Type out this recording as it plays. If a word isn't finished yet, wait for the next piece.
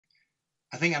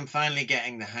think I'm finally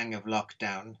getting the hang of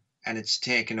lockdown, and it's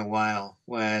taken a while.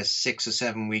 We're 6 or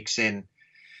 7 weeks in.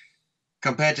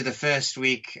 Compared to the first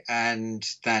week and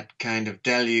that kind of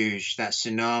deluge, that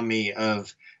tsunami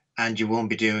of, and you won't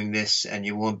be doing this and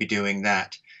you won't be doing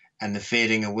that, and the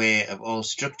fading away of all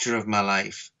structure of my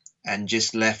life, and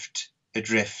just left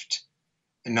adrift,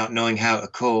 and not knowing how to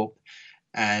cope,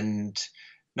 and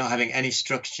not having any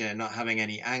structure, not having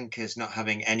any anchors, not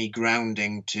having any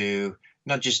grounding to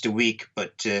not just a week,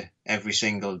 but to every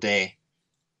single day.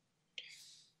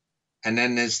 And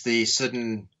then there's the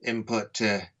sudden input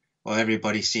to, or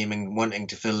everybody seeming wanting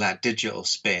to fill that digital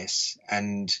space,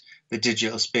 and the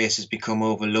digital space has become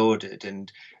overloaded,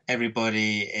 and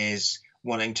everybody is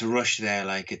wanting to rush there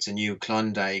like it's a new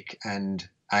Klondike, and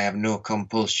I have no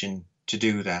compulsion to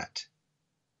do that.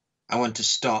 I want to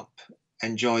stop,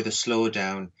 enjoy the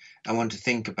slowdown. I want to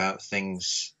think about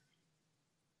things.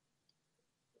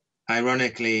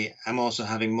 Ironically, I'm also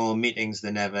having more meetings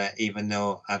than ever, even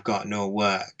though I've got no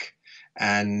work.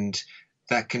 And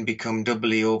that can become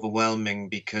doubly overwhelming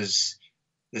because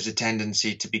there's a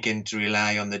tendency to begin to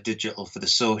rely on the digital for the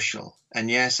social. And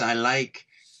yes, I like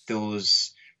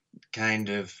those kind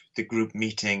of the group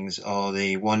meetings or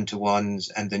the one-to-ones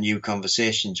and the new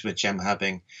conversations which I'm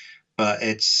having. But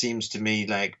it seems to me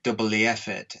like double the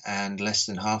effort and less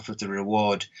than half of the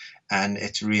reward. And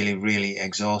it's really, really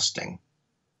exhausting.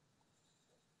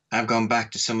 I've gone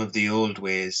back to some of the old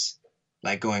ways,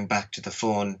 like going back to the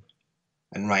phone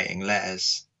and writing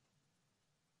letters.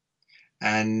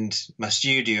 And my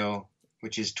studio,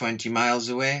 which is 20 miles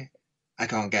away, I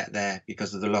can't get there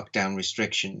because of the lockdown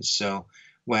restrictions. So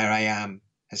where I am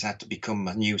has had to become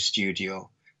my new studio,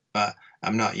 but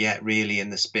I'm not yet really in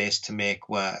the space to make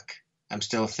work. I'm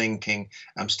still thinking,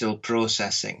 I'm still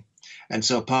processing. And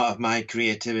so part of my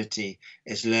creativity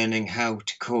is learning how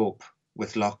to cope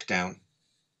with lockdown.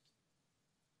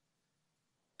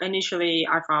 Initially,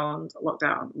 I found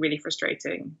lockdown really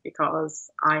frustrating because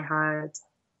I had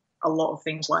a lot of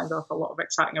things lined up, a lot of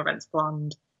exciting events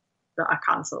planned that I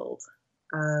cancelled.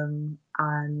 And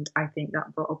I think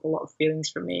that brought up a lot of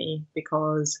feelings for me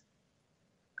because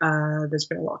there's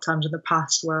been a lot of times in the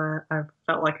past where I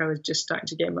felt like I was just starting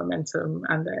to gain momentum,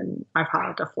 and then I've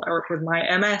had a flare-up with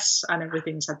my MS and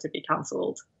everything's had to be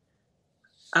cancelled.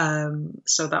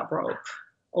 So that brought up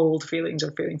old feelings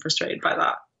of feeling frustrated by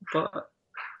that. But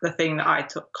the thing that I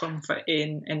took comfort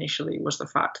in initially was the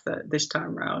fact that this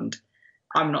time around,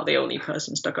 I'm not the only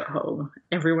person stuck at home.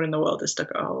 Everyone in the world is stuck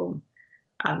at home.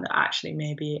 And actually,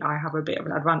 maybe I have a bit of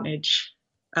an advantage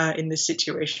in this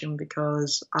situation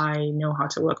because I know how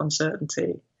to work on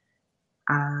certainty.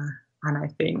 And I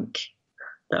think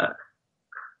that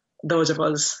those of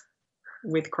us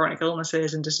with chronic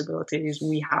illnesses and disabilities,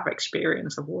 we have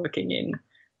experience of working in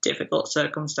difficult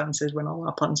circumstances when all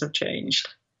our plans have changed.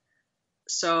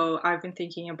 So I've been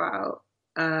thinking about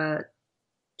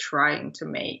trying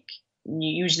to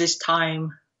use this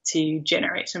time to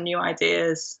generate some new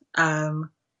ideas and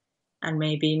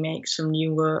maybe make some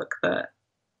new work that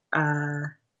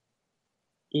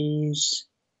is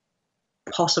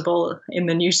possible in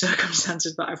the new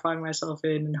circumstances that I find myself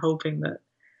in, and hoping that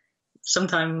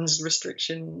sometimes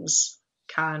restrictions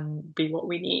can be what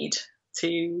we need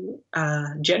to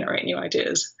generate new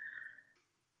ideas.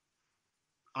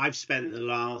 I've spent the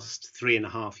last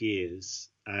 3.5 years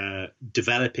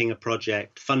developing a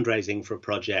project, fundraising for a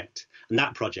project, and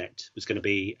that project was going to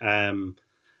be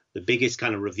the biggest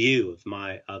kind of review of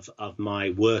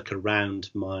my work around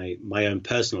my own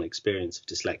personal experience of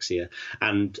dyslexia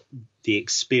and the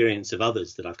experience of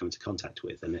others that I've come into contact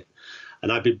with. And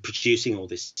I've been producing all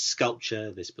this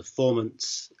sculpture, this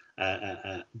performance,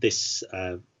 this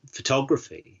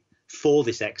photography for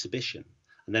this exhibition.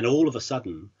 And then all of a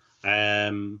sudden,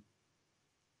 I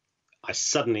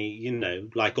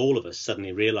suddenly, like all of us,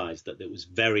 suddenly realized that it was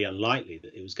very unlikely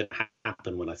that it was going to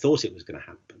happen when I thought it was going to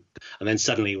happen. And then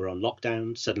suddenly we're on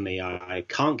lockdown. Suddenly I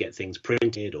can't get things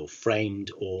printed or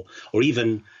framed or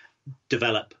even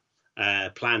develop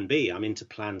plan B. I'm into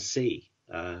plan C.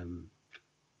 And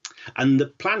the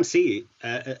plan C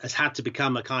has had to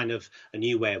become a kind of a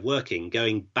new way of working,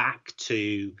 going back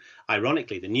to,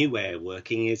 ironically, the new way of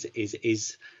working is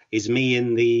me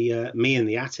in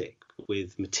the attic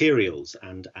with materials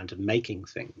and making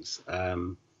things.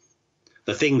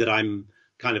 The thing that I'm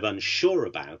kind of unsure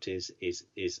about is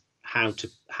how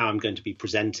I'm going to be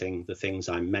presenting the things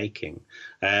I'm making.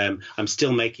 I'm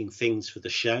still making things for the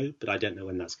show, but I don't know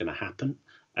when that's going to happen.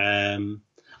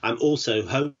 I'm also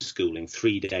homeschooling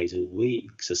 3 days a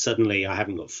week. So suddenly I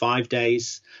haven't got 5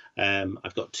 days.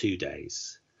 I've got 2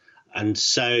 days. And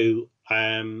so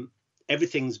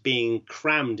everything's being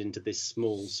crammed into this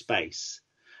small space.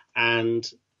 And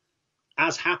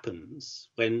as happens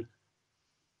when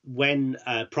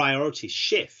priorities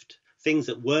shift, things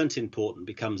that weren't important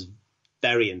becomes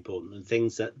very important, and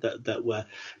things that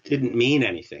didn't mean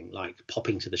anything, like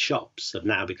popping to the shops, have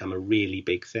now become a really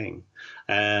big thing.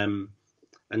 And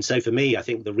so for me, I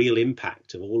think the real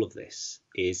impact of all of this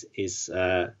is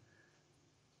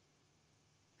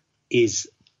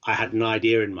I had an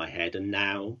idea in my head, and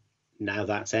now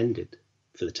that's ended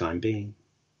for the time being.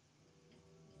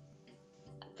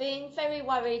 Been very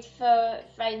worried for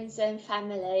friends and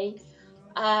family,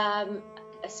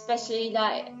 especially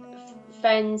like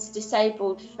friends,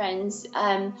 disabled friends,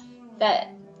 that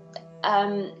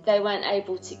they weren't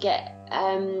able to get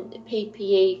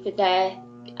PPE for their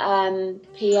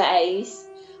PAs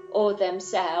or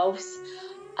themselves.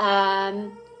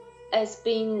 Has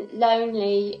been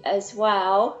lonely as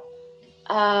well.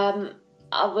 I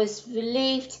was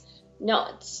relieved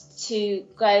not to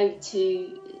go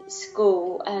to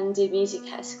school and do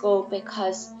music at school,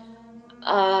 because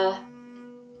I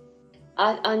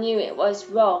knew it was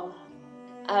wrong,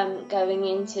 going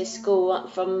into school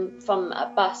from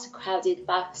a crowded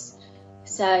bus.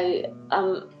 So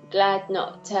I'm glad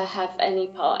not to have any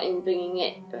part in bringing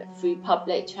it through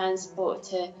public transport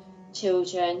to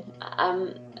children.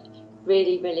 I'm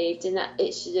really relieved, and that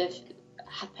it should have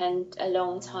happened a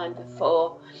long time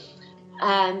before.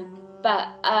 But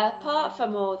apart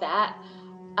from all that,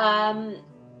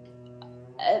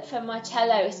 for my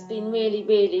cello, it's been really,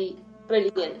 really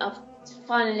brilliant. I've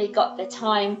finally got the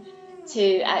time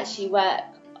to actually work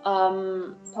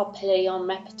properly on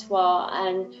repertoire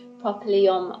and properly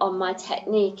on my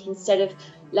technique, instead of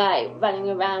like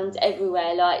running around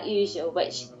everywhere like usual,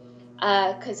 which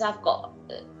because I've got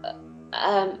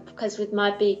because with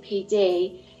my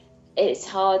BPD it's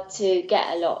hard to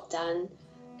get a lot done.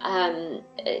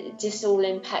 It just all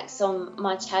impacts on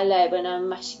my cello when I'm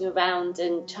rushing around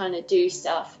and trying to do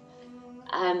stuff.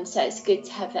 So it's good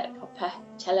to have that proper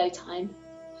cello time.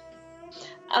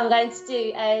 I'm going to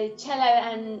do a cello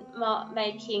and mark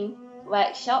making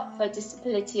workshop for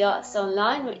Disability Arts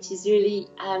Online, which is really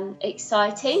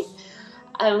exciting.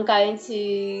 I'm going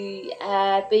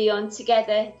to be on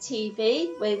Together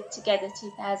TV with Together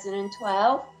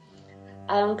 2012.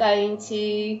 I'm going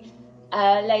to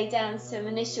lay down some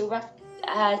initial rough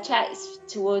tracks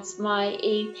towards my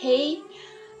EP,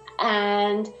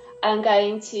 and I'm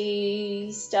going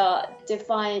to start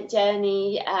Defiant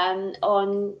Journey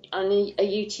on a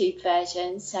YouTube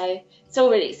version. So it's all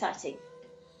really exciting.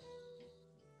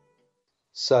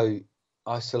 So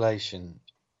isolation.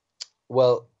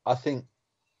 Well, I think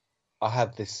I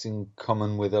have this in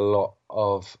common with a lot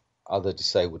of other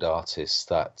disabled artists,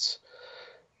 that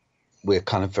we're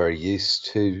kind of very used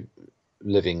to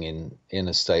living in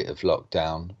a state of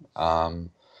lockdown.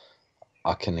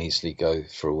 I can easily go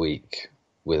for a week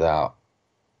without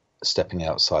stepping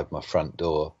outside my front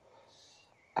door.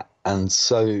 And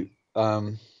so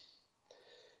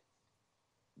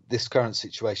this current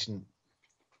situation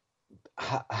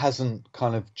hasn't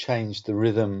kind of changed the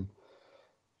rhythm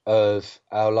of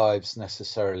our lives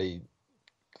necessarily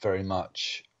very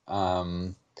much.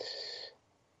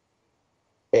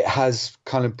 It has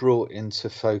kind of brought into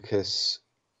focus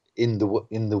in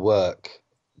the work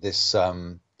this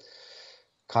kind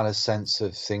of sense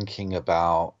of thinking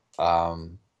about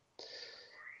the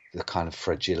kind of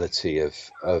fragility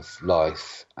of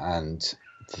life, and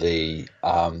the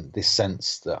this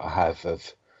sense that I have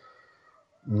of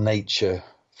nature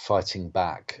fighting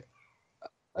back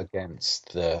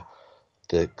against the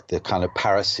kind of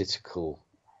parasitical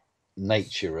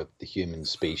nature of the human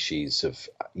species, of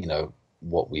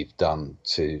what we've done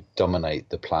to dominate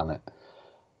the planet.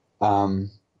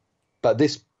 But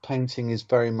this painting is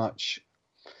very much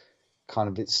kind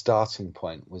of, its starting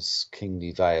point was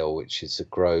Kingly Vale, which is a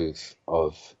grove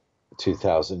of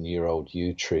 2,000-year-old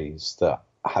yew trees that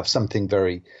have something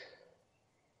very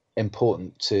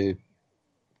important to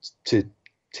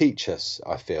teach us.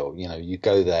 I feel, you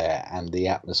go there, and the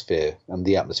atmosphere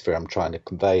I'm trying to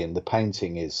convey in the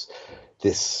painting is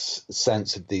this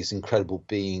sense of these incredible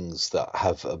beings that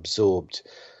have absorbed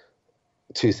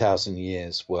 2,000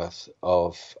 years worth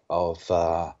of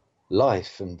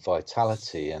life and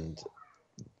vitality, and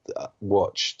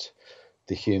watched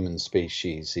the human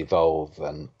species evolve,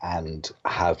 and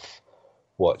have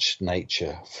watched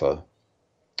nature for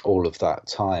all of that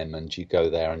time. And you go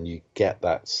there and you get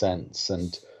that sense,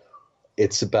 and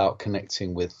it's about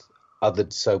connecting with other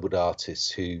disabled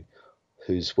artists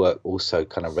whose work also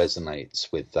kind of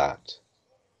resonates with that.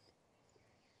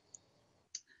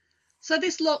 So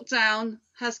this lockdown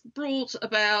has brought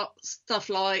about stuff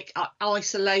like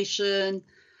isolation,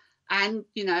 and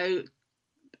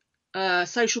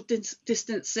social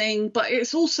distancing, but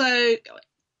it's also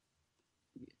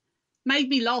made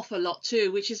me laugh a lot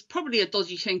too, which is probably a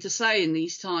dodgy thing to say in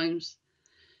these times.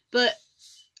 But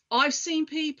I've seen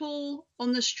people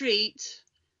on the street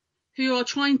who are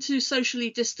trying to socially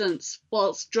distance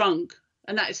whilst drunk,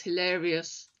 and that is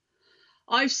hilarious.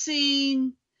 I've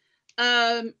seen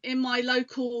in my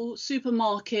local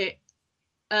supermarket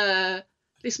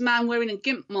this man wearing a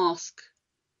GIMP mask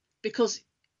because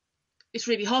it's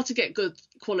really hard to get good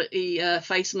quality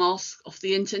face masks off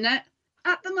the internet.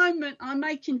 At the moment, I'm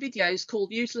making videos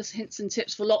called Useless Hints and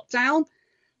Tips for Lockdown,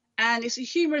 and it's a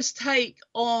humorous take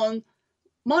on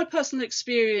my personal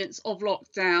experience of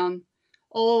lockdown,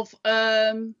 of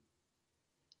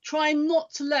trying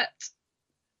not to let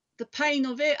the pain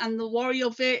of it and the worry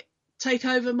of it take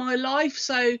over my life.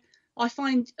 So I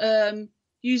find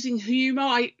using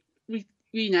humour,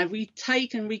 we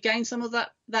take and regain some of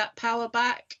that power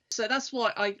back. So that's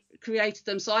why I created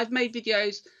them. So I've made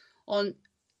videos on,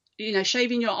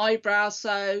 shaving your eyebrows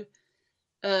so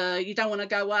you don't want to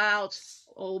go out,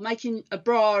 or making a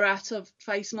bra out of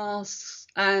face masks,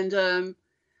 and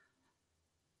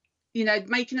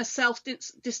making a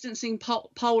self-distancing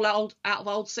pole out of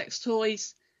old sex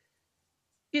toys.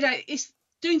 It's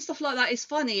doing stuff like that is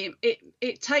funny.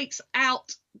 It takes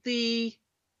out the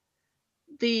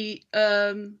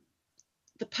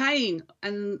pain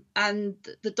and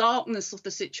the darkness of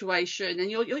the situation,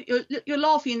 and you're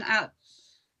laughing at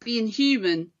being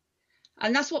human.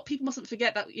 And that's what people mustn't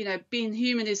forget, that being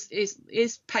human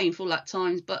is painful at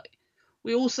times, but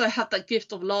we also have that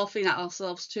gift of laughing at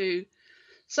ourselves too.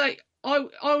 So I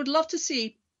would love to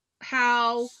see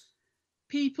how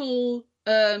people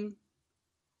can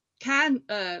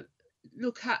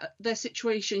look at their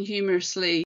situation humorously.